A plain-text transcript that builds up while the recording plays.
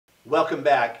Welcome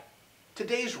back.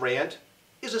 Today's rant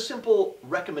is a simple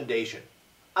recommendation.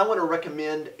 I want to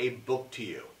recommend a book to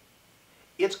you.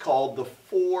 It's called The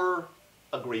Four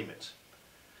Agreements.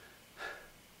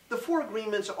 The Four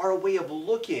Agreements are a way of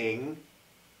looking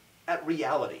at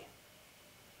reality.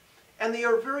 And they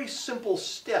are very simple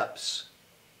steps,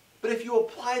 but if you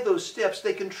apply those steps,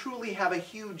 they can truly have a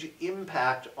huge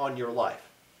impact on your life.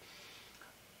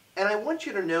 And I want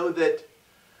you to know that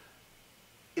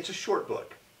it's a short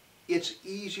book. It's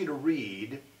easy to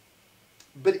read,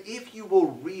 but if you will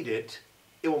read it,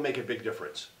 it will make a big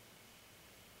difference.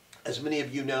 As many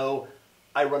of you know,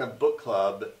 I run a book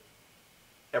club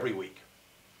every week.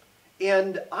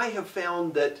 And I have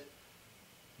found that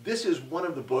this is one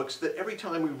of the books that every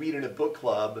time we read in a book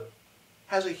club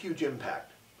has a huge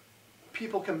impact.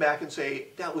 People come back and say,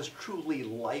 that was truly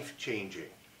life-changing.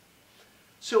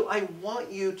 So I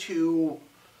want you to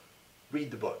read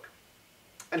the book.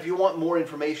 And if you want more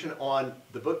information on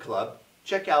the book club,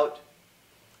 check out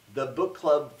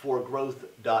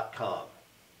thebookclubforgrowth.com.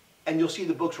 And you'll see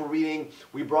the books we're reading.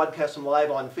 We broadcast them live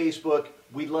on Facebook.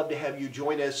 We'd love to have you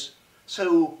join us.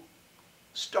 So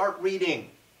start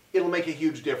reading. It'll make a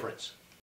huge difference.